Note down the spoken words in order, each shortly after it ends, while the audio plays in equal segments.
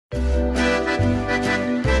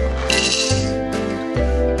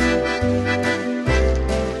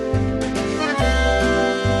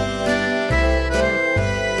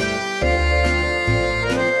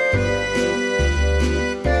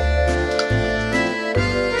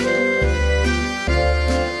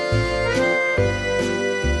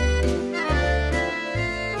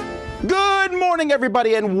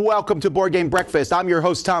everybody, and welcome to Board Game Breakfast. I'm your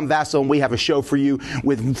host, Tom Vasel, and we have a show for you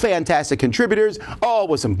with fantastic contributors, all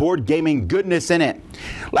with some board gaming goodness in it.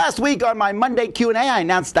 Last week on my Monday Q&A, I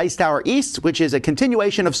announced Dice Tower East, which is a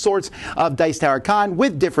continuation of sorts of Dice Tower Con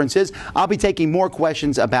with differences. I'll be taking more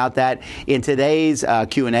questions about that in today's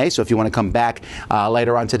Q&A, so if you want to come back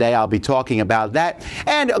later on today, I'll be talking about that.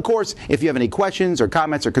 And, of course, if you have any questions or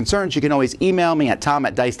comments or concerns, you can always email me at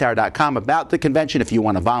tom@dicetower.com about the convention. If you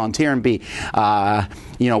want to volunteer and be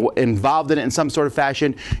involved in it in some sort of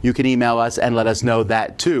fashion, you can email us and let us know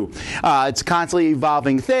that too. It's a constantly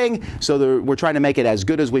evolving thing, so we're trying to make it as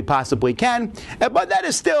good as we possibly can, but that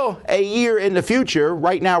is still a year in the future.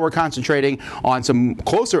 Right now we're concentrating on some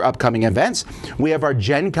closer upcoming events. We have our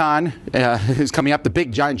Gen Con is coming up, the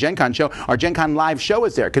big giant Gen Con show. Our Gen Con live show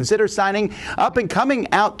is there. Consider signing up and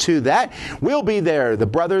coming out to that. We'll be there. The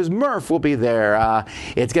brothers Murph will be there.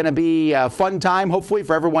 It's going to be a fun time, hopefully,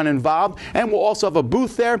 for everyone involved, and we'll also have a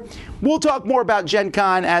booth there. We'll talk more about Gen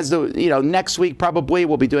Con as next week. Probably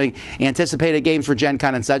we'll be doing anticipated games for Gen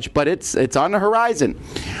Con and such, but it's on the horizon.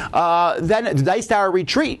 Then the Dice Tower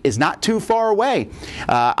Retreat is not too far away.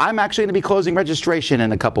 I'm actually going to be closing registration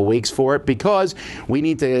in a couple weeks for it because we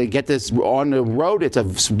need to get this on the road. It's a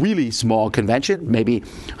really small convention, maybe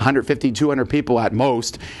 150, 200 people at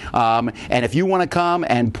most. And if you want to come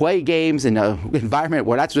and play games in an environment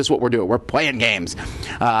where that's just what we're doing, we're playing games.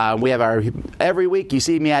 We have every week you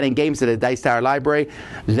see me adding games to the Dice Tower library.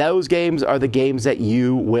 Those games are the games that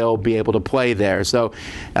you will be able to play there. So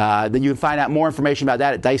then you can find out more information about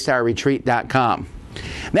that at dicetowerretreat.com.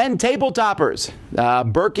 Then tabletoppers.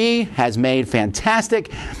 Berkey has made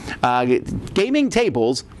fantastic gaming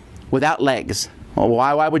tables without legs. Well,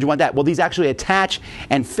 why would you want that? Well, these actually attach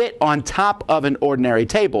and fit on top of an ordinary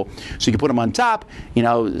table. So you can put them on top,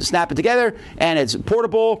 snap it together, and it's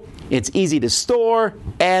portable, it's easy to store,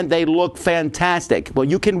 and they look fantastic. Well,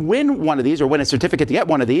 you can win one of these or win a certificate to get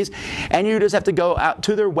one of these, and you just have to go out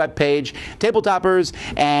to their webpage, Tabletoppers,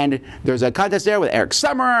 and there's a contest there with Erik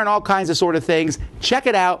Summer and all kinds of sort of things. Check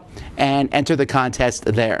it out and enter the contest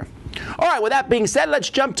there. All right, with that being said, let's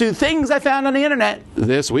jump to things I found on the internet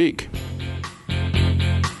this week.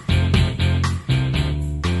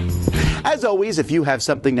 As always, if you have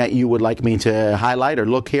something that you would like me to highlight or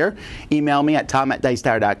look here, email me at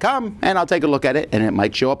tom@dicetower.com, and I'll take a look at it, and it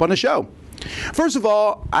might show up on the show. First of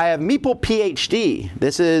all, I have Meeple PHD.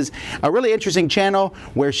 This is a really interesting channel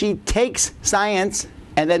where she takes science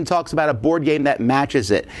and then talks about a board game that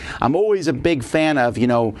matches it. I'm always a big fan of,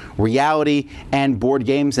 reality and board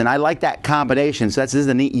games, and I like that combination, so this is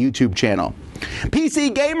a neat YouTube channel.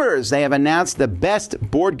 PC Gamers, they have announced the best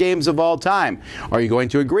board games of all time. Are you going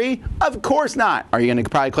to agree? Of course not. Are you going to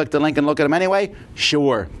probably click the link and look at them anyway?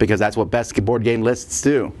 Sure, because that's what best board game lists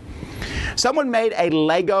do. Someone made a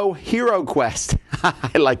Lego Hero Quest.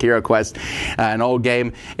 I like Hero Quest, an old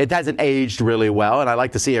game. It hasn't aged really well, and I'd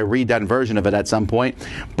like to see a redone version of it at some point.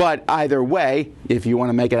 But either way, if you want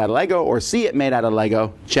to make it out of Lego or see it made out of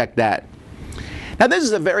Lego, check that. Now, this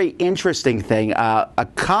is a very interesting thing, a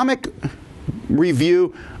comic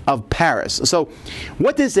review of Paris. So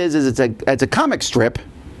what this is it's a comic strip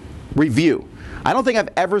review. I don't think I've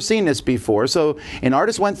ever seen this before. So an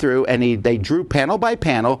artist went through and they drew panel by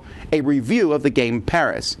panel a review of the game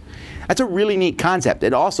Paris. That's a really neat concept.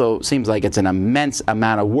 It also seems like it's an immense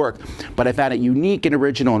amount of work, but I found it unique and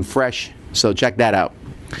original and fresh, so check that out.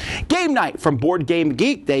 Game Night from Board Game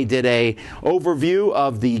Geek. They did a overview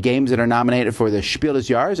of the games that are nominated for the Spiel des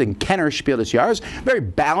Jahres and Kenner Spiel des Jahres. Very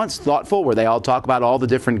balanced, thoughtful, where they all talk about all the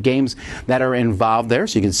different games that are involved there,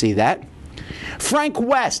 so you can see that. Frank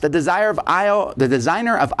West, the designer of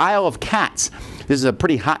Isle of Cats. This is a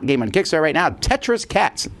pretty hot game on Kickstarter right now. Tetris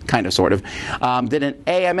Cats, kind of, sort of. Did an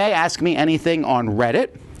AMA, Ask Me Anything, on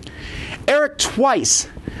Reddit. Erik Twice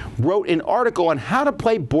wrote an article on how to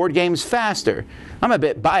play board games faster. I'm a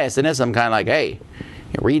bit biased in this. I'm kind of like, hey,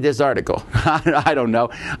 read this article. I don't know.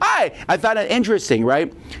 I found it interesting,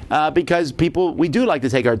 right? Because we do like to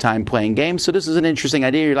take our time playing games, so this is an interesting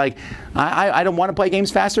idea. You're like, I don't want to play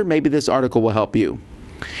games faster. Maybe this article will help you.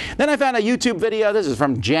 Then I found a YouTube video. This is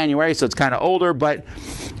from January, so it's kind of older, but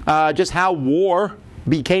just how war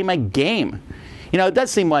became a game. It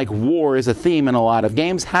does seem like war is a theme in a lot of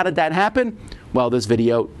games. How did that happen? Well, this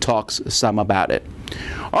video talks some about it.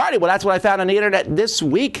 Alrighty, well, that's what I found on the internet this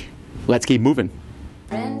week. Let's keep moving.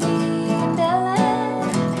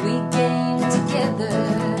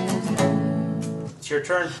 It's your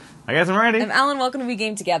turn. I guess I'm ready. I'm Alan. Welcome to We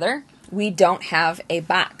Game Together. We don't have a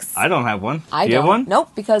box. I don't have one. Do you have one?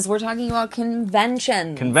 Nope, because we're talking about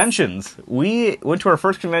conventions. Conventions. We went to our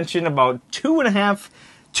first convention about 2.5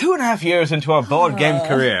 2.5 years into our board game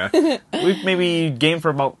career. We've maybe gamed for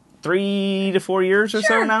about 3 to 4 years or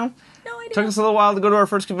so now. No idea. Took us a little while to go to our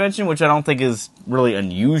first convention, which I don't think is really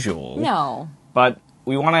unusual. No. But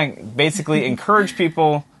we want to basically encourage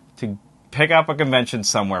people to pick up a convention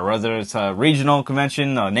somewhere, whether it's a regional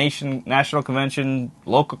convention, a national convention,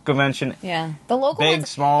 local convention. Yeah, the local big, ones,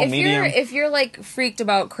 small, medium. If you're like freaked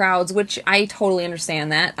about crowds, which I totally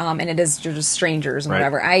understand that, and it is you're just strangers and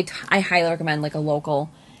whatever. I highly recommend like a local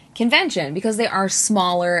convention because they are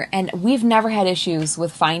smaller, and we've never had issues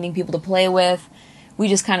with finding people to play with. We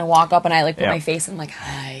just kind of walk up and I like put my face and I'm like,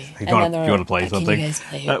 hi. You want to play something? Can you guys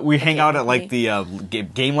play? We hang out at like the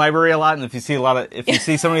game library a lot, and if you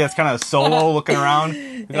see somebody that's kind of solo looking around,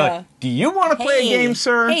 you're like, "Do you want to play a game,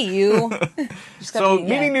 sir?" Hey, you. So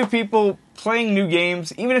meeting new people, playing new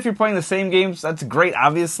games, even if you're playing the same games, that's great.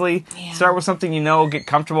 Obviously, start with something you know, get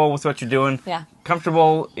comfortable with what you're doing. Yeah,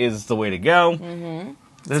 comfortable is the way to go. Mm-hmm.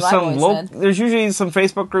 There's usually some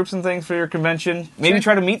Facebook groups and things for your convention. Maybe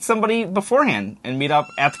try to meet somebody beforehand and meet up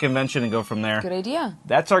at the convention and go from there. Good idea.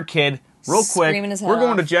 That's our kid. Real quick, we're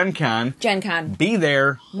going to Gen Con. Gen Con. Be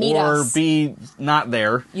there Meet or us. Be not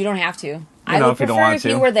there. You don't have to. I would prefer if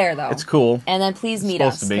you were there, though. It's cool. And then please meet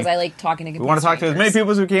us, because I like talking to We want to talk to as many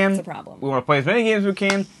people as we can. It's a problem. We want to play as many games as we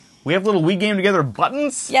can. We have little We Game Together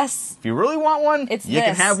buttons. Yes. If you really want one, you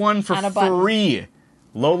can have one for free.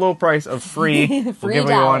 Low price of free. We'll give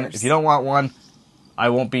you one. If you don't want one, I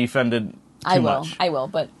won't be offended too much. I will,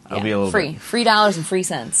 but I'll be a little free. bit. $3 and free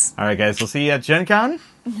cents. All right, guys. We'll see you at Gen Con.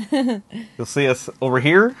 You'll see us over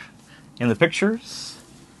here in the pictures.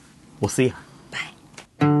 We'll see you.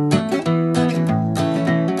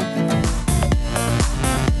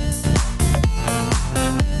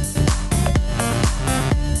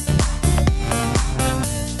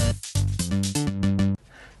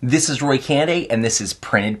 This is Roy Canday, and this is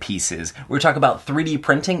Printed Pieces. We're talking about 3D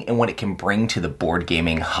printing and what it can bring to the board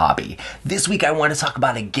gaming hobby. This week I want to talk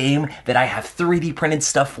about a game that I have 3D printed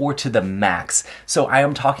stuff for to the max. So I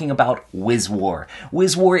am talking about Wiz War.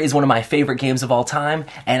 Wiz War is one of my favorite games of all time,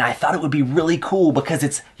 and I thought it would be really cool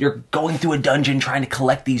because you're going through a dungeon trying to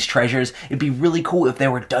collect these treasures. It'd be really cool if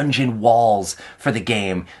there were dungeon walls for the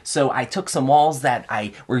game. So I took some walls that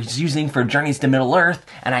I was using for Journeys to Middle-earth,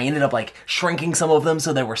 and I ended up like shrinking some of them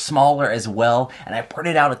so they were smaller as well, and I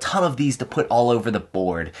printed out a ton of these to put all over the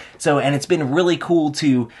board. And it's been really cool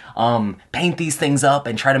to paint these things up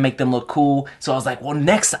and try to make them look cool. So I was like, well,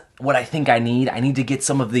 next, what I think I need to get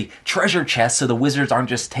some of the treasure chests so the wizards aren't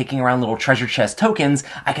just taking around little treasure chest tokens.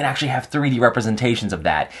 I can actually have 3D representations of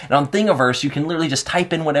that. And on Thingiverse, you can literally just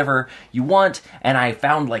type in whatever you want, and I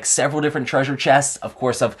found like several different treasure chests, of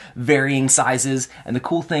course, of varying sizes. And the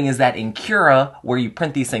cool thing is that in Cura, where you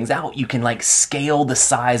print these things out, you can like scale the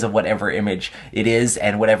size of whatever image it is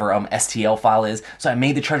and whatever STL file is. So I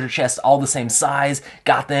made the treasure chests all the same size,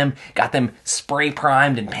 got them spray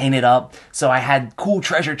primed and painted up. So I had cool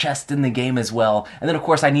treasure chests in the game as well. And then of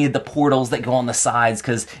course I needed the portals that go on the sides,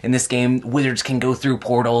 because in this game wizards can go through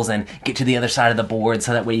portals and get to the other side of the board,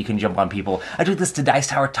 so that way you can jump on people. I took this to Dice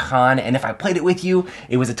Tower Con, and if I played it with you,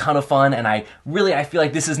 it was a ton of fun, and I feel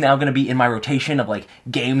like this is now going to be in my rotation of like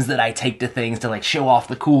games that I take to things to like show off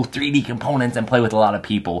the cool 3D components and play with a lot of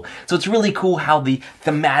people. So it's really cool how the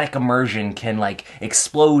thematic immersion can like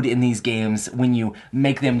explode in these games when you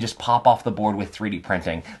make them just pop off the board with 3D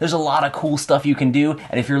printing. There's a lot of cool stuff you can do,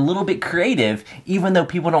 and if you're a little bit creative, even though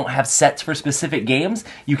people don't have sets for specific games,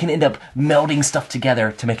 you can end up melding stuff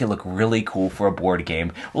together to make it look really cool for a board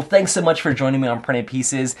game. Well, thanks so much for joining me on Printed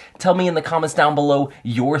Pieces. Tell me in the comments down below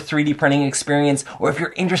your 3D printing experience, or if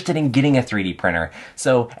you're interested in getting a 3D printer.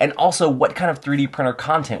 And also, what kind of 3D printer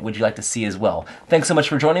content would you like to see as well? Thanks so much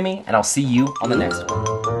for joining me, and I'll see you on the next one.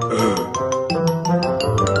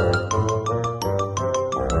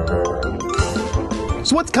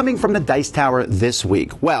 So what's coming from the Dice Tower this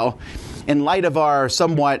week? Well, in light of our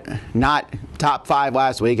somewhat not top 5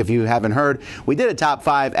 last week, if you haven't heard, we did a top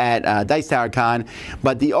 5 at Dice Tower Con,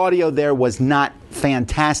 but the audio there was not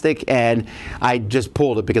fantastic, and I just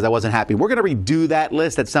pulled it because I wasn't happy. We're going to redo that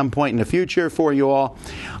list at some point in the future for you all,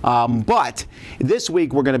 but this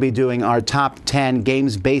week we're going to be doing our top 10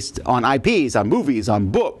 games based on IPs, on movies,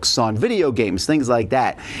 on books, on video games, things like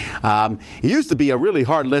that. It used to be a really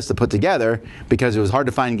hard list to put together because it was hard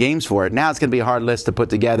to find games for it. Now it's going to be a hard list to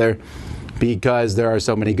put together because there are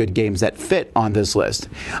so many good games that fit on this list.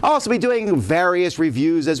 I'll also be doing various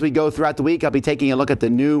reviews as we go throughout the week. I'll be taking a look at the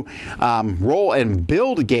new roll and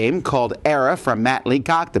build game called Era from Matt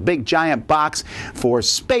Leacock, the big giant box for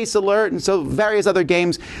Space Alert, and so various other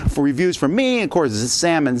games for reviews from me, and of course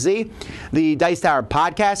Sam and Z. The Dice Tower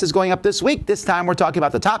podcast is going up this week. This time we're talking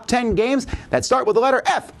about the top 10 games that start with the letter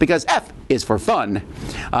F, because F is for fun.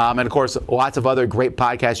 And of course, lots of other great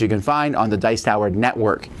podcasts you can find on the Dice Tower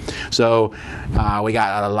network. So we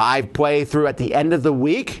got a live playthrough at the end of the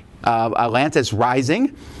week of Atlantis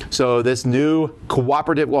Rising. So this new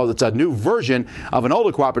cooperative, well, it's a new version of an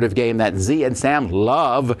older cooperative game that Z and Sam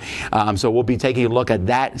love. So we'll be taking a look at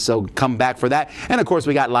that. So come back for that. And of course,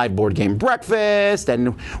 we got live board game breakfast,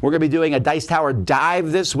 and we're going to be doing a Dice Tower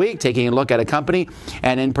dive this week, taking a look at a company.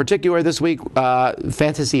 And in particular, this week,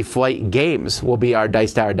 Fantasy Flight Games will be our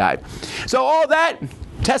Dice Tower dive. So all that,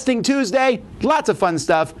 Testing Tuesday, lots of fun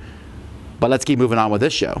stuff. But let's keep moving on with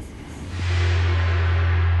this show.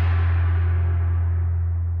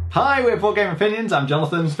 Hi, we're Board Game Opinions. I'm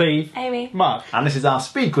Jonathan, Steve, Amy, Mark, and this is our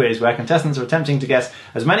speed quiz where contestants are attempting to guess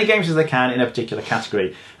as many games as they can in a particular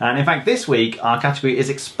category. And in fact, this week our category is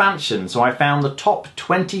expansion. So I found the top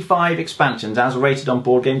 25 expansions as rated on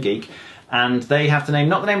Board Game Geek, and they have to name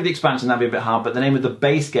not the name of the expansion, that'd be a bit hard, but the name of the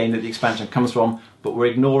base game that the expansion comes from. But we're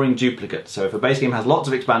ignoring duplicates. So if a base game has lots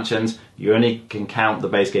of expansions, you only can count the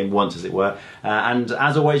base game once, as it were. And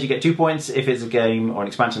as always, you get 2 points if it's a game or an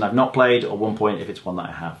expansion I've not played, or 1 point if it's one that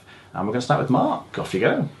I have. And we're going to start with Mark. Off you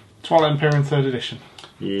go. Twilight Imperium 3rd edition.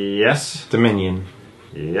 Yes. Dominion.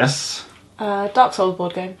 Yes. Dark Souls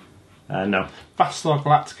board game. No. Battlestar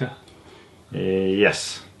Galactica.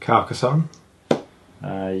 Yes. Carcassonne.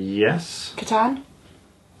 Yes. Catan.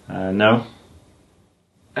 No.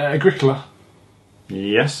 Agricola.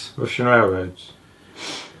 Yes. Russian Railroads.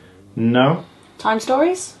 No. Time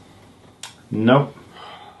Stories. Nope.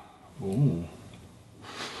 Ooh.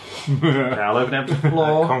 Okay, I'll open it up to the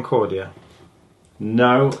floor. Concordia.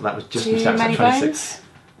 No, that was just Too missed out Many 26.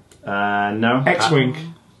 No.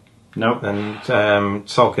 X-Wing. Nope. And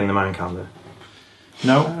Sulk in the Mancander.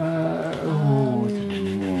 No.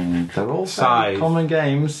 They're all fairly Size. common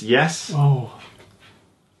games. Yes. Oh.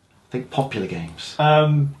 I think popular games.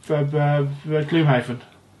 Gloomhaven.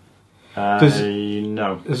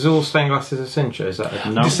 No. Azul Stained Glass is a cincher, is that a...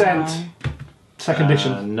 No. Descent. Second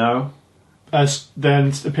edition. No.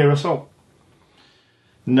 Then Imperial Assault.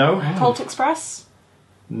 No. Colt Express.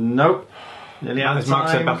 Nope. Nearly out of As Mark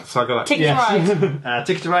said, time. Battlestar Galactica. Ticket to Ride.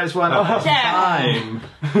 Ticket to Ride is one. Time.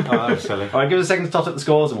 Oh, that was silly. Alright, give us a second to tot up the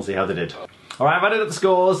scores and we'll see how they did. Alright, I've added up the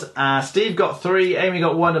scores. Steve got 3, Amy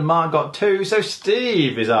got 1, and Mark got 2. So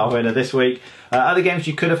Steve is our winner this week. Other games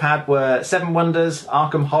you could have had were Seven Wonders,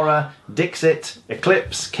 Arkham Horror, Dixit,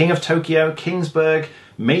 Eclipse, King of Tokyo, Kingsburg,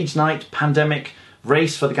 Mage Knight, Pandemic,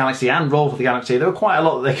 Race for the Galaxy, and Roll for the Galaxy. There were quite a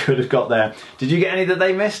lot that they could have got there. Did you get any that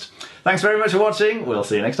they missed? Thanks very much for watching. We'll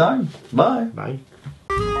see you next time. Bye. Bye.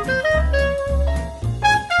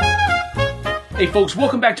 Hey folks,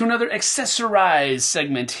 welcome back to another Accessorize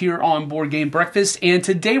segment here on Board Game Breakfast, and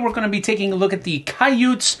today we're going to be taking a look at the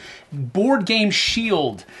Coyotes Board Game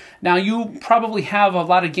Shield. Now, you probably have a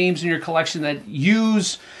lot of games in your collection that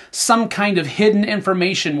use some kind of hidden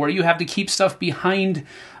information where you have to keep stuff behind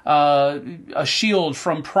a shield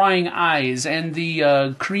from prying eyes, and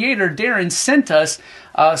the creator, Darren, sent us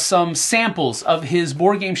some samples of his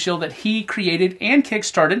board game shield that he created and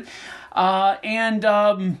kickstarted,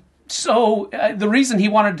 So the reason he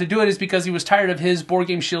wanted to do it is because he was tired of his board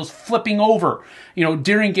game shields flipping over,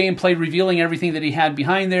 during gameplay, revealing everything that he had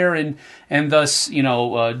behind there, and thus,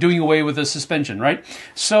 doing away with the suspension, right?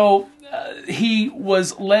 So he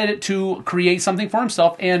was led to create something for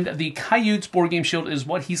himself, and the Coyotes board game shield is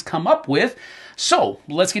what he's come up with. So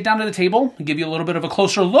let's get down to the table and give you a little bit of a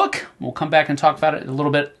closer look. We'll come back and talk about it a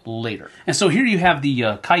little bit later. And so here you have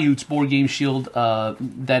the Coyotes board game shield.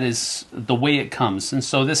 That is the way it comes. And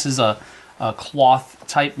so this is a cloth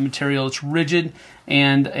type material. It's rigid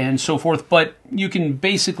and so forth, but you can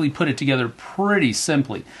basically put it together pretty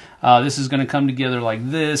simply. This is going to come together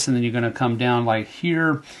like this, and then you're going to come down like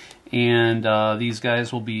here, and these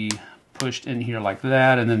guys will be pushed in here like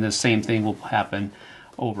that, and then the same thing will happen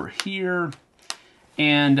over here.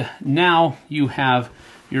 And now you have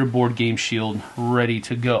your board game shield ready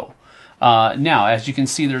to go. Now, as you can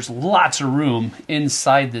see, there's lots of room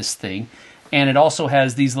inside this thing, and it also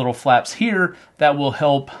has these little flaps here that will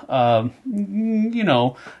help,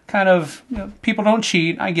 people don't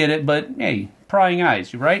cheat, I get it, but hey, prying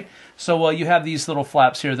eyes, right? So you have these little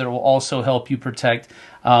flaps here that will also help you protect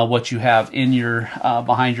what you have in your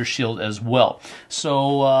behind your shield as well.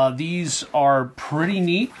 So these are pretty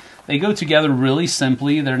neat. They go together really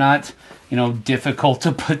simply. They're not, difficult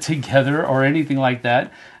to put together or anything like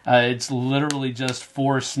that. It's literally just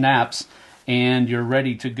 4 snaps and you're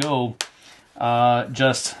ready to go,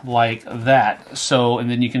 just like that. So, and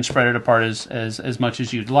then you can spread it apart as much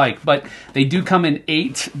as you'd like. But they do come in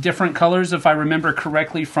 8 different colors, if I remember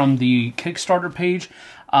correctly, from the Kickstarter page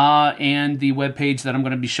and the web page that I'm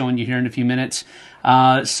going to be showing you here in a few minutes.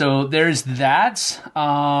 So there's that.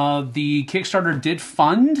 The Kickstarter did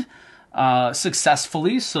fund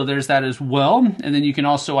successfully, so there's that as well. And then you can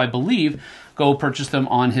also, I believe, go purchase them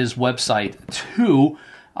on his website too.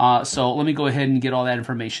 So let me go ahead and get all that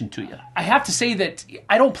information to you. I have to say that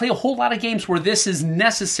I don't play a whole lot of games where this is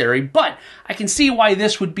necessary, but I can see why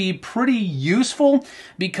this would be pretty useful,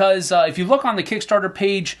 because if you look on the Kickstarter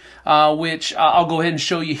page, which I'll go ahead and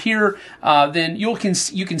show you here, then you can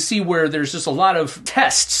see where there's just a lot of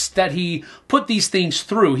tests that he put these things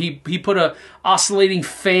through. He put a oscillating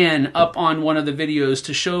fan up on one of the videos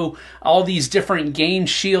to show all these different game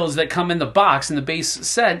shields that come in the box in the base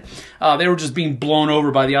set. They were just being blown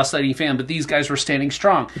over by the oscillating fan, but these guys were standing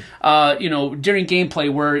strong. During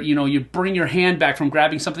gameplay where, you bring your hand back from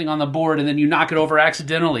grabbing something on the board and then you knock it over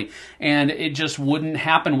accidentally, and it just wouldn't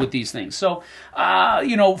happen with these things. So,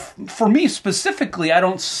 for me specifically, I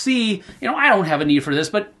don't see, I don't have a need for this,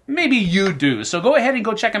 but maybe you do. So go ahead and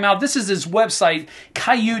go check him out. This is his website,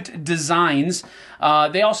 Coyote Designs.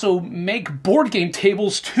 They also make board game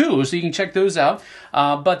tables too, so you can check those out.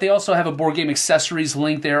 But they also have a board game accessories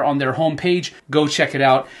link there on their homepage. Go check it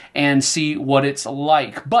out and see what it's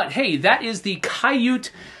like. But hey, that is the Coyote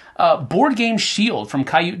board game shield from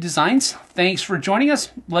Coyote Designs. Thanks for joining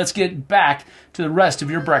us. Let's get back to the rest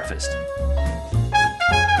of your breakfast.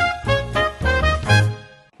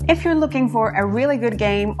 If you're looking for a really good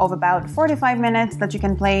game of about 45 minutes that you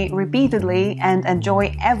can play repeatedly and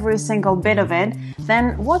enjoy every single bit of it,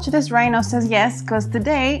 then watch this Rhino Says Yes, because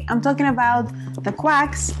today I'm talking about The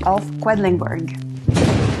Quacks of Quedlinburg.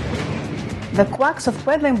 The Quacks of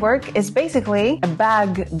Quedlinburg is basically a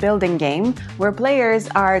bag building game where players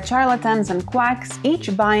are charlatans and quacks,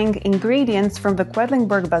 each buying ingredients from the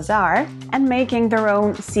Quedlinburg Bazaar and making their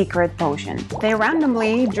own secret potion. They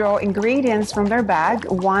randomly draw ingredients from their bag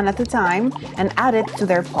one at a time and add it to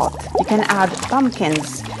their pot. You can add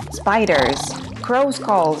pumpkins, spiders, crow's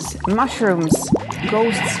skulls, mushrooms,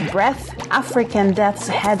 ghost's breath, African death's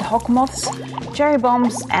head hawkmoths, cherry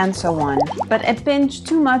bombs, and so on. But a pinch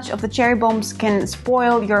too much of the cherry bombs can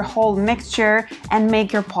spoil your whole mixture and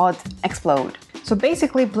make your pot explode. So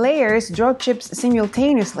basically, players draw chips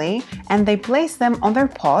simultaneously and they place them on their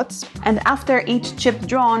pots, and after each chip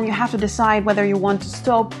drawn you have to decide whether you want to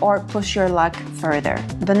stop or push your luck further.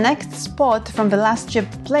 The next spot from the last chip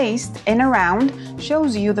placed in a round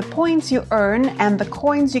shows you the points you earn and the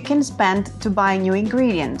coins you can spend to buy new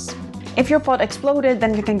ingredients. If your pot exploded,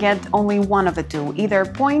 then you can get only one of the two, either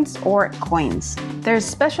points or coins. There's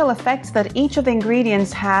special effects that each of the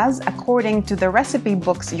ingredients has according to the recipe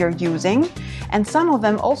books you're using, and some of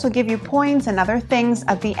them also give you points and other things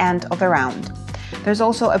at the end of the round. There's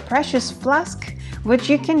also a precious flask, which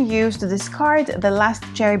you can use to discard the last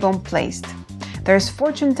cherry bomb placed. There's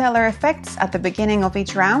fortune teller effects at the beginning of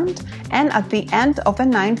each round, and at the end of the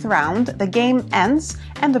 9th round, the game ends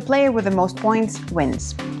and the player with the most points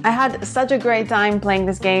wins. I had such a great time playing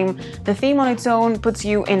this game. The theme on its own puts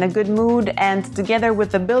you in a good mood, and together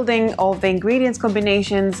with the building of the ingredients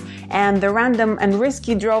combinations and the random and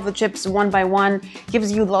risky draw of the chips one by one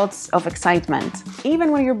gives you lots of excitement.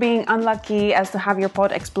 Even when you're being unlucky as to have your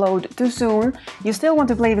pot explode too soon, you still want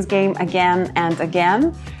to play this game again and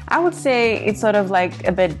again. I would say it's sort of like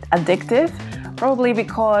a bit addictive, probably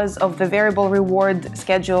because of the variable reward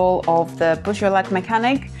schedule of the push your luck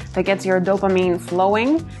mechanic that gets your dopamine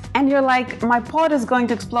flowing. And you're like, my pot is going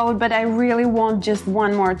to explode, but I really want just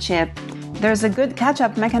one more chip. There's a good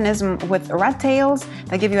catch-up mechanism with rat tails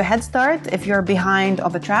that give you a head start if you're behind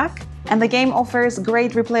on the track. And the game offers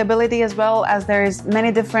great replayability, as well as there's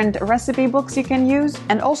many different recipe books you can use.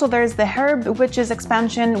 And also there's the Herb Witches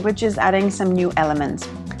expansion, which is adding some new elements.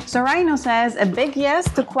 So Rhino says a big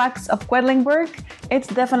yes to Quacks of Quedlinburg. It's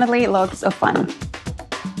definitely lots of fun.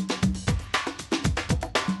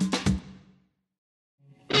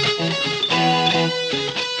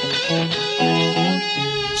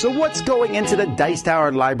 So what's going into the Dice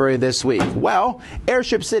Tower library this week? Well,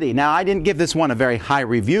 Airship City. Now, I didn't give this one a very high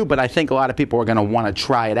review, but I think a lot of people are going to want to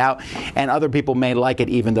try it out, and other people may like it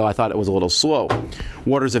even though I thought it was a little slow.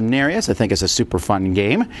 Waters of Nereus, I think, is a super fun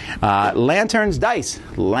game. Lanterns Dice,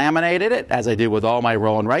 laminated it, as I do with all my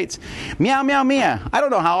roll and writes. Meow Meow Meow. I don't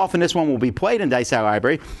know how often this one will be played in Dice Tower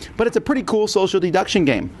library, but it's a pretty cool social deduction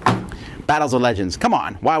game. Battles of Legends. Come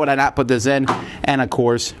on, why would I not put this in? And of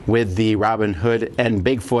course, with the Robin Hood and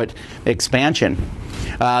Bigfoot expansion.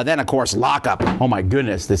 Then, of course, Lockup. Oh my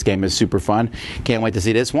goodness, this game is super fun. Can't wait to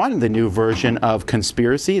see this one. The new version of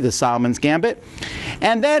Conspiracy, the Solomon's Gambit.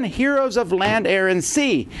 And then Heroes of Land, Air, and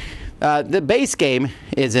Sea. The base game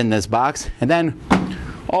is in this box. And then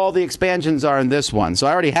all the expansions are in this one. So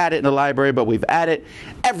I already had it in the library, but we've added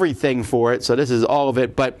everything for it. So this is all of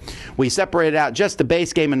it. But we separated out just the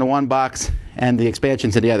base game into one box and the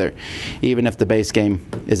expansions in the other, even if the base game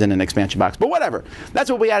is in an expansion box. But whatever. That's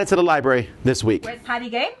what we added to the library this week. Great party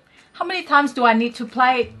game. How many times do I need to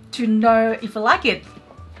play it to know if I like it?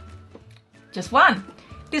 Just one.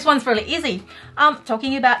 This one's really easy. I'm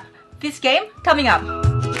talking about this game coming up.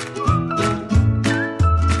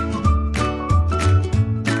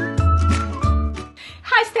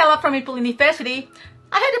 Hi, Stella from Meeple University.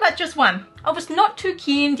 I heard about just one. I was not too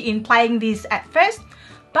keen in playing this at first,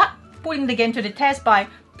 but putting the game to the test by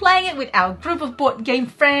playing it with our group of board game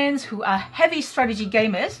friends who are heavy strategy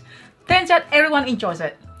gamers, turns out everyone enjoys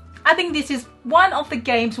it. I think this is one of the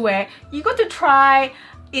games where you got to try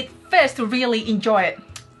it first to really enjoy it.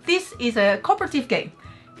 This is a cooperative game.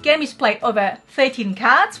 Game is played over 13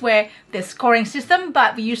 cards where there's scoring system,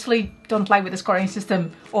 but we usually don't play with the scoring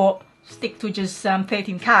system or stick to just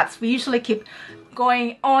 13 cards. We usually keep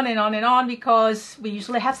going on and on and on because we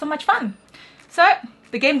usually have so much fun. So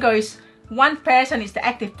the game goes, one person is the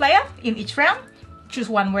active player in each round. Choose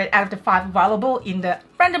one word out of the 5 available in the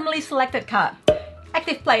randomly selected card.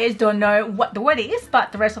 Active players don't know what the word is,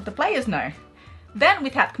 but the rest of the players know. Then,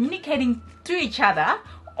 without communicating to each other,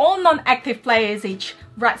 all non-active players each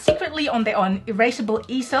write secretly on their own erasable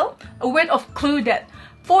easel a word of clue that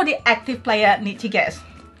for the active player need to guess.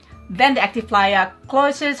 Then the active player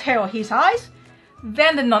closes her or his eyes.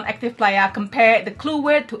 Then the non-active player compare the clue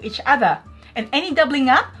word to each other, and any doubling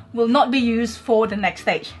up will not be used for the next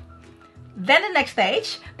stage. Then the next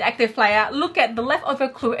stage, the active player look at the leftover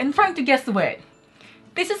clue and trying to guess the word.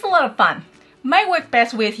 This is a lot of fun. May work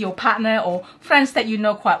best with your partner or friends that you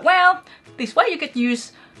know quite well. This way you could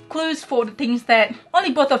use clues for the things that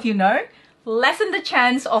only both of you know, lessen the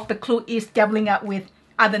chance of the clue is doubling up with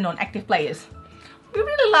other non-active players. We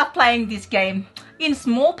really love playing this game. In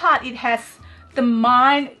small part, it has the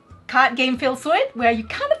mind card game feel to it, where you're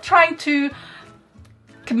kind of trying to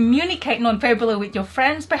communicate non-verbally with your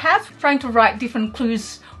friends, perhaps trying to write different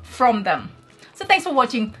clues from them. So thanks for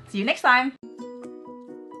watching. See you next time.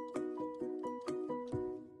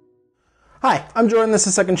 Hi, I'm Jordan. This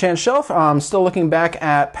is Second Chance Shelf. Still looking back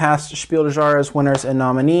at past Spiel de Jahres winners and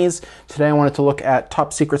nominees. Today I wanted to look at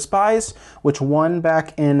Top Secret Spies, which won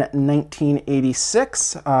back in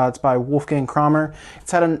 1986. It's by Wolfgang Kramer.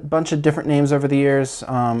 It's had a bunch of different names over the years.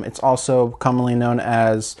 It's also commonly known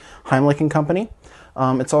as Heimlich and Company.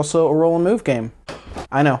 It's also a roll and move game.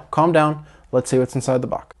 I know, calm down. Let's see what's inside the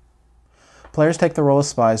box. Players take the role as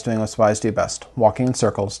spies doing what spies do best, walking in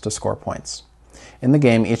circles to score points. In the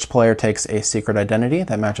game, each player takes a secret identity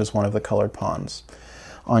that matches one of the colored pawns.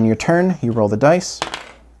 On your turn, you roll the dice,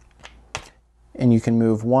 and you can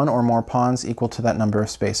move one or more pawns equal to that number of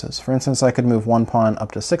spaces. For instance, I could move one pawn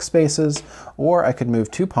up to 6 spaces, or I could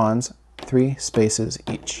move 2 pawns 3 spaces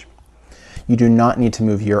each. You do not need to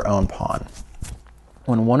move your own pawn.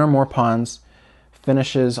 When one or more pawns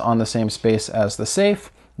finishes on the same space as the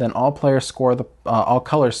safe, then all colors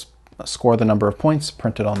score the number of points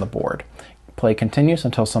printed on the board. Play continues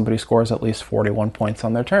until somebody scores at least 41 points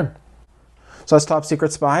on their turn. So that's Top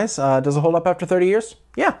Secret Spies. Does it hold up after 30 years?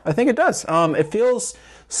 Yeah, I think it does. It feels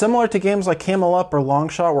similar to games like Camel Up or Long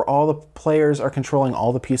Shot, where all the players are controlling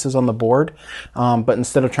all the pieces on the board, but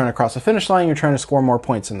instead of trying to cross the finish line, you're trying to score more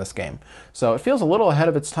points in this game. So it feels a little ahead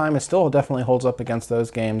of its time. It still definitely holds up against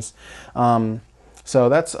those games. So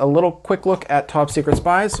that's a little quick look at Top Secret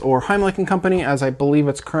Spies, or Heimlich and Company, as I believe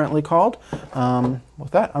it's currently called.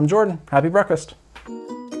 With that, I'm Jordan. Happy breakfast.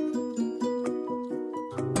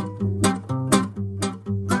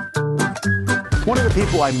 One of the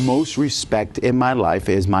people I most respect in my life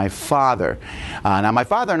is my father. Now, my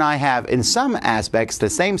father and I have, in some aspects,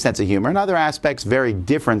 the same sense of humor. In other aspects, very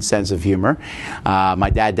different sense of humor.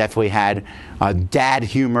 My dad definitely had dad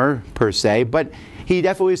humor, per se, but he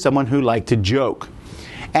definitely was someone who liked to joke.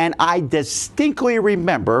 And I distinctly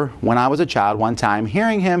remember when I was a child one time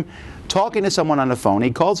hearing him talking to someone on the phone. He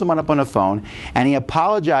called someone up on the phone and he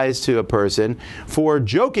apologized to a person for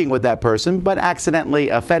joking with that person but accidentally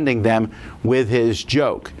offending them with his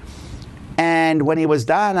joke. And when he was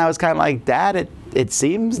done, I was kind of like, Dad, it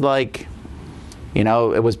seems like, you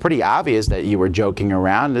know, it was pretty obvious that you were joking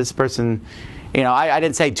around. This person, you know, I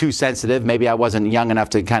didn't say too sensitive. Maybe I wasn't young enough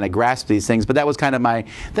to kind of grasp these things, but that was kind of my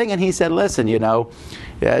thing. And he said, listen, you know,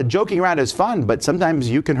 joking around is fun, but sometimes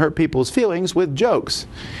you can hurt people's feelings with jokes.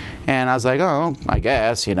 And I was like, oh, I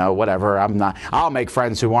guess, you know, whatever. I'll make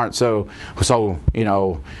friends who aren't so, you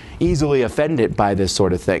know, easily offended by this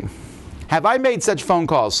sort of thing. Have I made such phone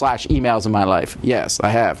calls / emails in my life? Yes, I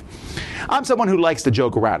have. I'm someone who likes to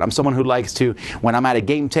joke around. I'm someone who likes to, when I'm at a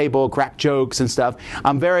game table, crack jokes and stuff.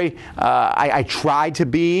 I'm very, I try to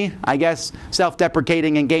be, I guess,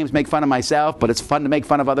 self-deprecating in games, make fun of myself, but it's fun to make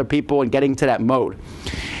fun of other people and getting to that mode.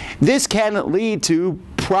 This can lead to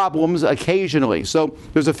problems occasionally. So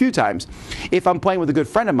there's a few times. If I'm playing with a good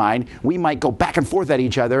friend of mine, we might go back and forth at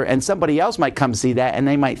each other, and somebody else might come see that, and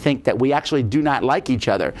they might think that we actually do not like each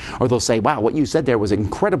other. Or they'll say, wow, what you said there was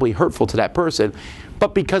incredibly hurtful to that person.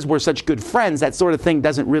 But because we're such good friends, that sort of thing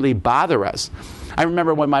doesn't really bother us. I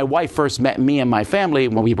remember when my wife first met me and my family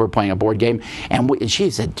when we were playing a board game, and she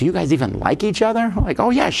said, do you guys even like each other? I'm like, oh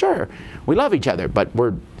yeah, sure. We love each other, but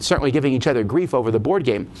we're certainly giving each other grief over the board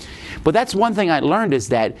game. But that's one thing I learned, is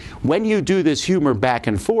that when you do this humor back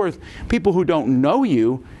and forth, people who don't know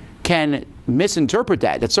you can misinterpret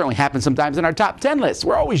that. That certainly happens sometimes in our top 10 lists.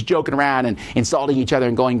 We're always joking around and insulting each other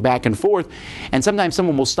and going back and forth. And sometimes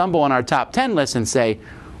someone will stumble on our top 10 list and say,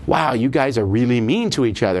 wow, you guys are really mean to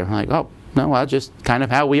each other. I'm like, oh, no, well, just kind of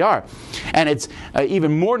how we are. And it's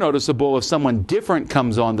even more noticeable if someone different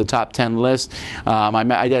comes on the top 10 list.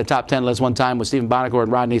 I did a top 10 list one time with Stephen Bonacore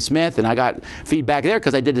and Rodney Smith, and I got feedback there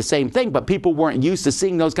because I did the same thing, but people weren't used to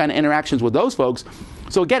seeing those kind of interactions with those folks.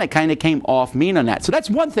 So again, it kind of came off mean on that. So that's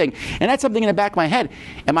one thing, and that's something in the back of my head.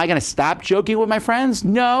 Am I going to stop joking with my friends?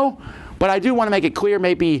 No, but I do want to make it clear,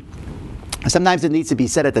 maybe sometimes it needs to be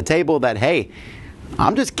said at the table that, hey,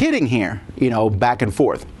 I'm just kidding here, you know, back and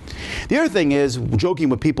forth. The other thing is joking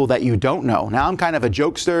with people that you don't know. Now, I'm kind of a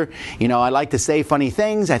jokester. You know, I like to say funny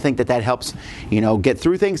things. I think that that helps, you know, get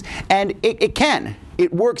through things. And it can.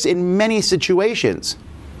 It works in many situations.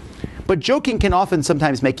 But joking can often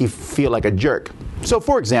sometimes make you feel like a jerk. So,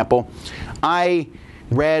 for example, I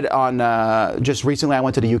read on, just recently I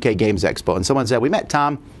went to the UK Games Expo, and someone said, we met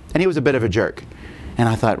Tom, and he was a bit of a jerk. And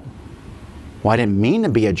I thought, well, I didn't mean to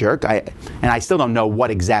be a jerk. And I still don't know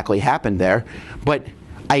what exactly happened there. But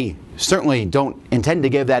I certainly don't intend to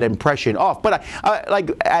give that impression off. But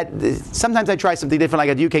sometimes I try something different. Like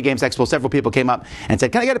at the UK Games Expo, several people came up and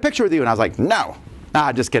said, can I get a picture with you? And I was like, no.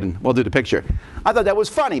 Nah, just kidding. We'll do the picture. I thought that was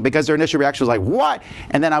funny because their initial reaction was like, what?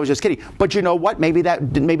 And then I was just kidding. But you know what? Maybe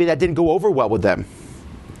that didn't go over well with them.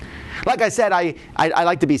 Like I said, I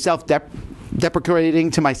like to be self-deprecating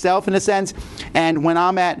to myself in a sense. And when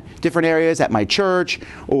I'm at different areas, at my church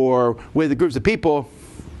or with groups of people,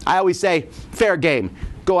 I always say, fair game.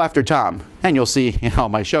 Go after Tom. And you'll see in all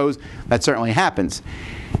my shows that certainly happens.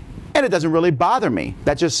 And it doesn't really bother me.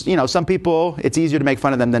 That's just, you know, some people, it's easier to make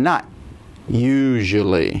fun of them than not.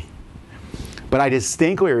 Usually. But I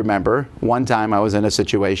distinctly remember one time I was in a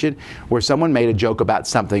situation where someone made a joke about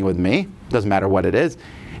something with me. Doesn't matter what it is.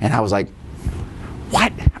 And I was like,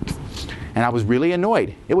 what? And I was really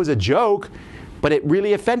annoyed. It was a joke, but it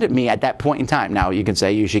really offended me at that point in time. Now, you can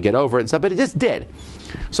say you should get over it and stuff, but it just did.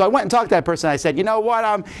 So I went and talked to that person. I said, you know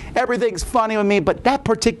what, everything's funny with me, but that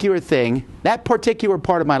particular thing, that particular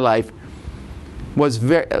part of my life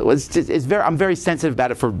I'm very sensitive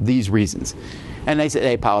about it for these reasons. And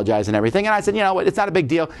they apologized and everything. And I said, you know what, it's not a big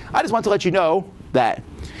deal. I just want to let you know that.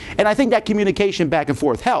 And I think that communication back and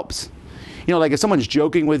forth helps. You know, like if someone's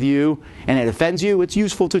joking with you and it offends you, it's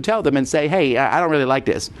useful to tell them and say, hey, I don't really like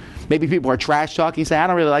this. Maybe people are trash talking, say, I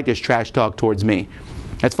don't really like this trash talk towards me.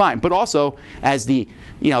 That's fine. But also, as the,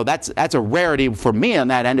 you know, that's a rarity for me on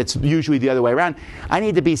that end. It's usually the other way around. I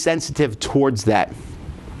need to be sensitive towards that.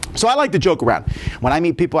 So I like to joke around. When I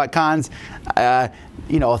meet people at cons,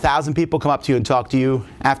 you know, 1,000 people come up to you and talk to you.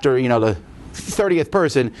 After, you know, the 30th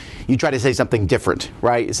person, you try to say something different,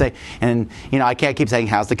 right? You say, and, you know, I can't keep saying,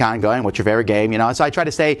 how's the con going? What's your favorite game? You know, so I try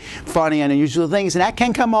to say funny and unusual things, and that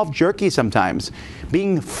can come off jerky sometimes.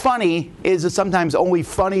 Being funny is sometimes only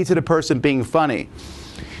funny to the person being funny.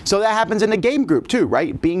 So that happens in the game group too,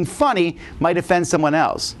 right? Being funny might offend someone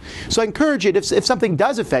else. So I encourage you, if something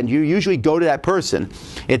does offend you, usually go to that person.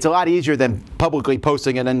 It's a lot easier than publicly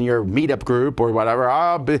posting it in your meetup group or whatever.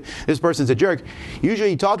 Oh, this person's a jerk.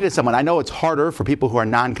 Usually talking to someone, I know it's harder for people who are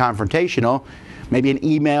non-confrontational. Maybe an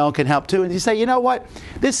email can help too. And you say, you know what,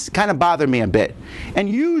 this kind of bothered me a bit. And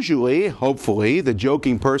usually, hopefully, the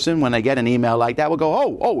joking person, when they get an email like that, will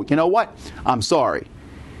go, oh, you know what, I'm sorry.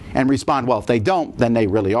 And respond well. If they don't, then they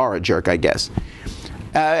really are a jerk, I guess.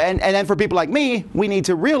 And then for people like me, we need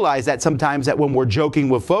to realize that sometimes that when we're joking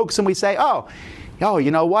with folks and we say, oh, oh,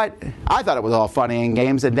 you know what? I thought it was all funny in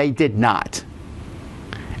games, and they did not.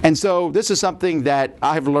 And so this is something that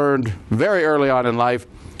I've learned very early on in life.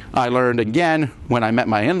 I learned again when I met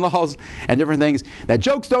my in-laws and different things, that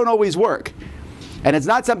jokes don't always work. And it's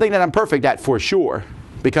not something that I'm perfect at for sure,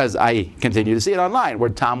 because I continue to see it online where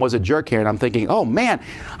Tom was a jerk here, and I'm thinking, oh man,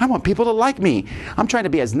 I want people to like me. I'm trying to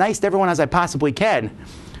be as nice to everyone as I possibly can.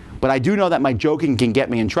 But I do know that my joking can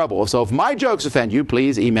get me in trouble. So if my jokes offend you,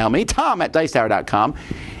 please email me, tom@dicetower.com,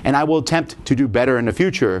 and I will attempt to do better in the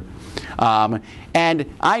future. And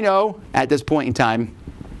I know at this point in time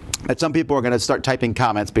that some people are going to start typing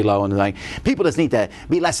comments below and like, people just need to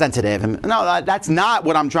be less sensitive. And no, that's not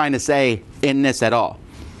what I'm trying to say in this at all.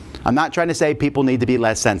 I'm not trying to say people need to be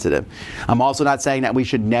less sensitive. I'm also not saying that we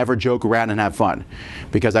should never joke around and have fun,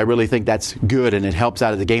 because I really think that's good and it helps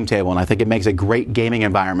out at the game table, and I think it makes a great gaming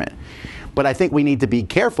environment. But I think we need to be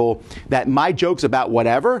careful that my jokes about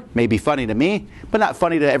whatever may be funny to me, but not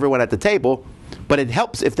funny to everyone at the table. But it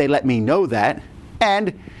helps if they let me know that.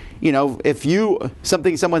 And, you know, if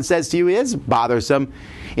something someone says to you is bothersome,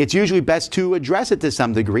 it's usually best to address it to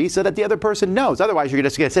some degree so that the other person knows. Otherwise, you're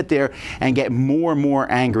just going to sit there and get more and more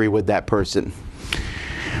angry with that person.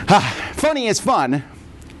 Funny is fun,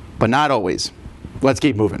 but not always. Let's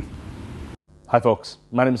keep moving. Hi folks,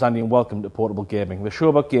 my name is Andy and welcome to Potable Gaming, the show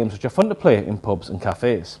about games which are fun to play in pubs and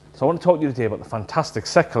cafes. So I want to talk to you today about the fantastic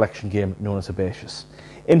set collection game known as Herbaceous.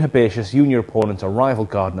 In Herbaceous, you and your opponents are rival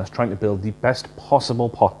gardeners trying to build the best possible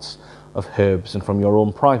pots of herbs and from your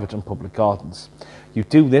own private and public gardens. You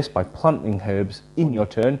do this by planting herbs in your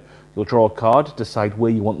turn. You'll draw a card, decide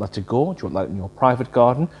where you want that to go. Do you want that in your private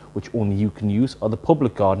garden, which only you can use, or the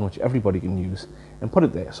public garden, which everybody can use, and put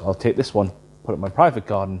it there. So I'll take this one, put it in my private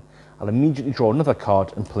garden. I'll immediately draw another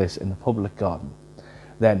card and place it in the public garden.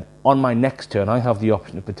 Then, on my next turn, I have the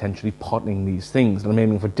option of potentially potting these things. And I'm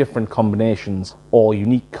aiming for different combinations, or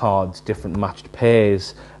unique cards, different matched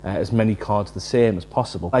pairs, as many cards the same as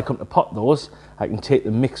possible. I come to pot those, I can take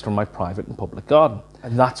the mix from my private and public garden.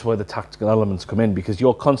 And that's where the tactical elements come in, because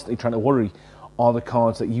you're constantly trying to worry, are the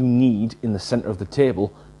cards that you need in the centre of the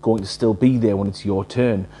table going to still be there when it's your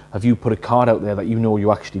turn? Have you put a card out there that you know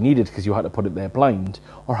you actually needed because you had to put it there blind?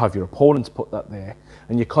 Or have your opponents put that there?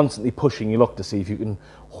 And you're constantly pushing your luck to see if you can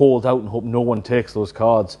hold out and hope no one takes those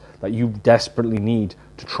cards that you desperately need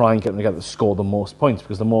to try and get them together to score the most points,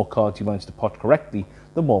 because the more cards you manage to pot correctly,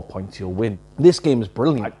 the more points you'll win. This game is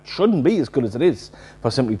brilliant. It shouldn't be as good as it is for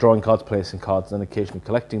simply drawing cards, placing cards, and occasionally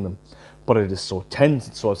collecting them. But it is so tense,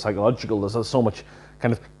 it's so psychological, there's so much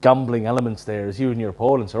kind of gambling elements there as you and your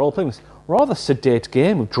opponents are all playing this rather sedate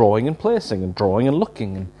game of drawing and placing and drawing and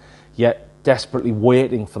looking, and yet desperately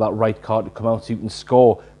waiting for that right card to come out so you can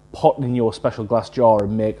score, pot in your special glass jar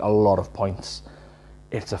and make a lot of points.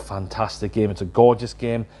 It's a fantastic game. It's a gorgeous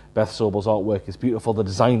game. Beth Sobel's artwork is beautiful. The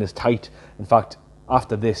design is tight. In fact,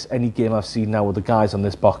 after this, any game I've seen now with the guys on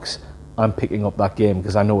this box, I'm picking up that game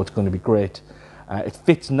because I know it's going to be great. It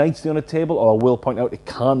fits nicely on a table, or I will point out it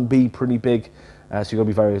can be pretty big. So you've got to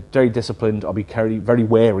be very, very disciplined or be very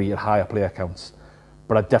wary at higher player counts.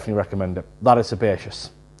 But I definitely recommend it. That is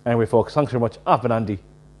Herbaceous. Anyway, folks, thanks very much. I've been Andy,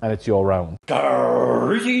 and it's your round.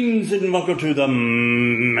 Greetings and welcome to the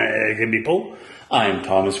Mega Meeple. I'm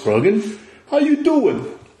Thomas Grogan. How you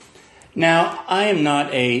doing? Now, I am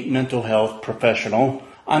not a mental health professional.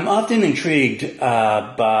 I'm often intrigued in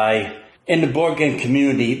the board game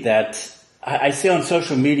community that I see on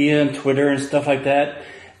social media and Twitter and stuff like that,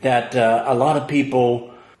 that a lot of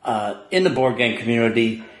people in the board game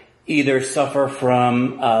community either suffer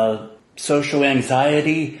from social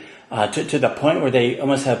anxiety to the point where they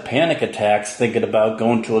almost have panic attacks thinking about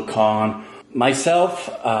going to a con. Myself,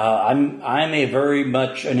 I'm a very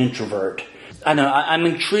much an introvert. I know I'm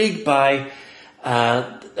intrigued by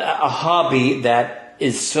a hobby that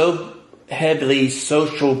is so heavily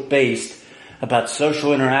social based, about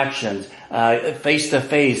social interactions, face to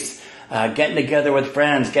face, getting together with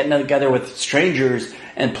friends, getting together with strangers,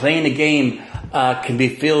 and playing a game can be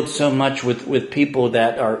filled so much with people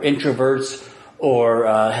that are introverts or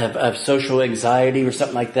have social anxiety or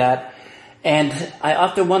something like that. And I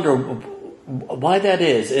often wonder why that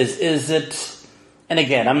is. Is it? And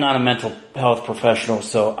again, I'm not a mental health professional,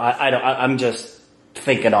 so I'm just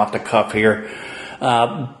thinking off the cuff here.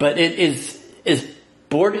 But is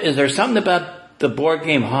there something about the board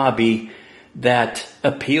game hobby that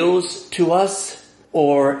appeals to us,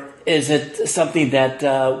 or is it something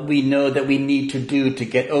that we know that we need to do to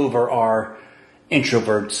get over our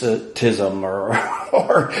introvertism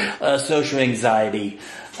or social anxiety?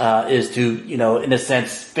 Is to, in a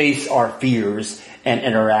sense, face our fears and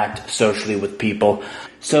interact socially with people.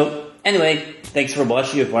 So Anyway, thanks for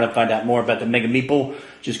watching. If you want to find out more about the Mega Meeple,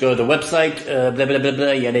 just go to the website, blah, blah, blah,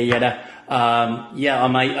 blah, yada, yada.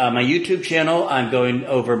 On my YouTube channel, I'm going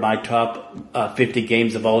over my top 50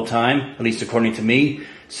 games of all time, at least according to me.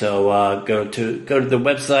 So go to the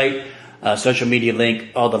website, social media link,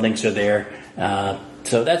 all the links are there.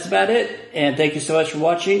 So that's about it, and thank you so much for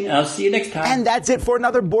watching. I'll see you next time. And that's it for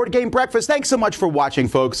another Board Game Breakfast. Thanks so much for watching,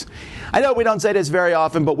 folks. I know we don't say this very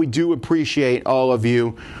often, but we do appreciate all of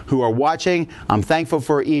you who are watching. I'm thankful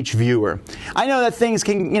for each viewer. I know that things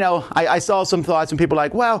can, I saw some thoughts and people are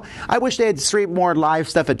like, well, I wish they had streamed more live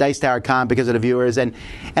stuff at Dice Tower Con because of the viewers, and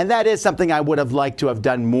that is something I would have liked to have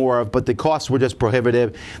done more of, but the costs were just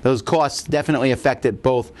prohibitive. Those costs definitely affected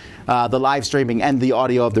both the live streaming and the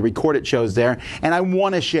audio of the recorded shows there, and I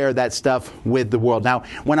want to share that stuff with the world. Now,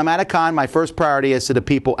 when I'm at a con, my first priority is to the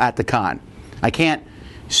people at the con. I can't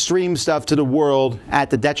stream stuff to the world at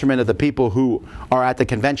the detriment of the people who are at the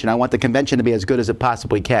convention. I want the convention to be as good as it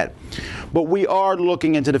possibly can. But we are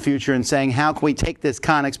looking into the future and saying, how can we take this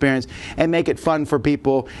con experience and make it fun for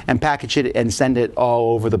people and package it and send it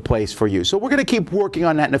all over the place for you? So we're going to keep working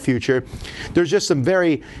on that in the future. There's just some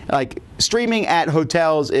very, streaming at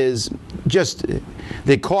hotels is just,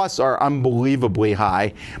 the costs are unbelievably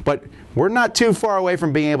high, but we're not too far away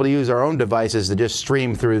from being able to use our own devices to just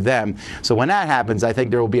stream through them. So when that happens, I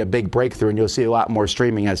think there will be a big breakthrough and you'll see a lot more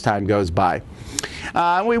streaming as time goes by.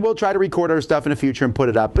 We will try to record our stuff in the future and put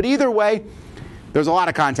it up. But either way, there's a lot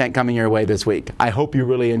of content coming your way this week. I hope you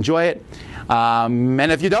really enjoy it.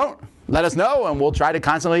 And if you don't, let us know and we'll try to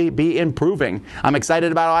constantly be improving. I'm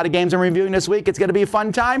excited about a lot of games I'm reviewing this week. It's going to be a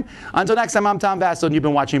fun time. Until next time, I'm Tom Vasel and you've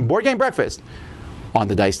been watching Board Game Breakfast on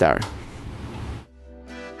the Dice Tower.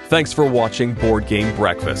 Thanks for watching Board Game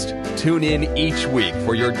Breakfast. Tune in each week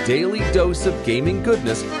for your daily dose of gaming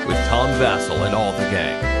goodness with Tom Vasel and all the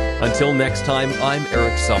gang. Until next time, I'm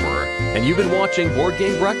Erik Summerer, and you've been watching Board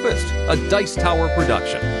Game Breakfast, a Dice Tower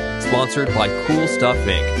production, sponsored by Cool Stuff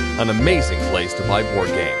Inc., an amazing place to buy board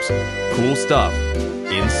games. Cool stuff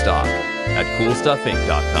in stock at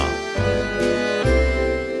CoolStuffInc.com.